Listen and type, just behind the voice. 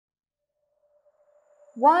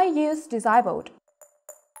Why use DesignBold?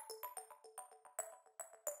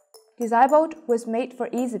 DesignBold was made for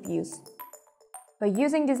ease of use. By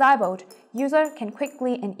using DesignBold, users can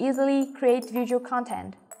quickly and easily create visual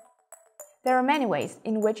content. There are many ways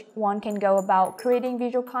in which one can go about creating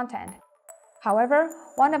visual content. However,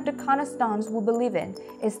 one of the cornerstones we believe in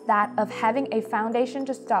is that of having a foundation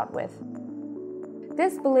to start with.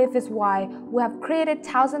 This belief is why we have created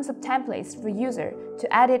thousands of templates for users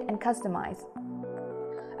to edit and customize.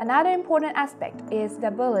 Another important aspect is the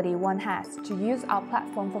ability one has to use our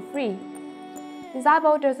platform for free.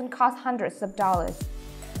 DesignBold doesn't cost hundreds of dollars.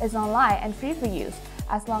 It's online and free for use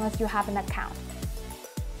as long as you have an account.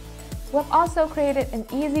 We've also created an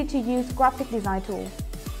easy-to-use graphic design tool.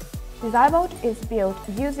 DesignBold is built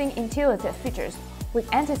using intuitive features which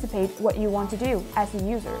anticipate what you want to do as a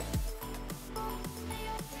user.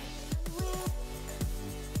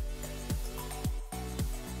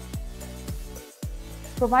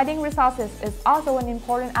 Providing resources is also an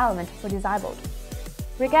important element for DesignBold.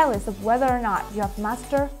 Regardless of whether or not you have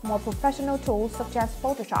mastered more professional tools such as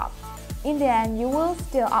Photoshop, in the end you will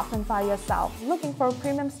still often find yourself looking for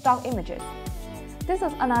premium stock images. This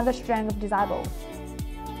is another strength of DesignBold.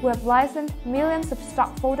 We have licensed millions of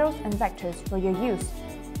stock photos and vectors for your use.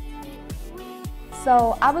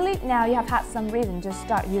 So I believe now you have had some reason to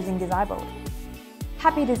start using DesignBold.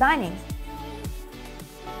 Happy designing!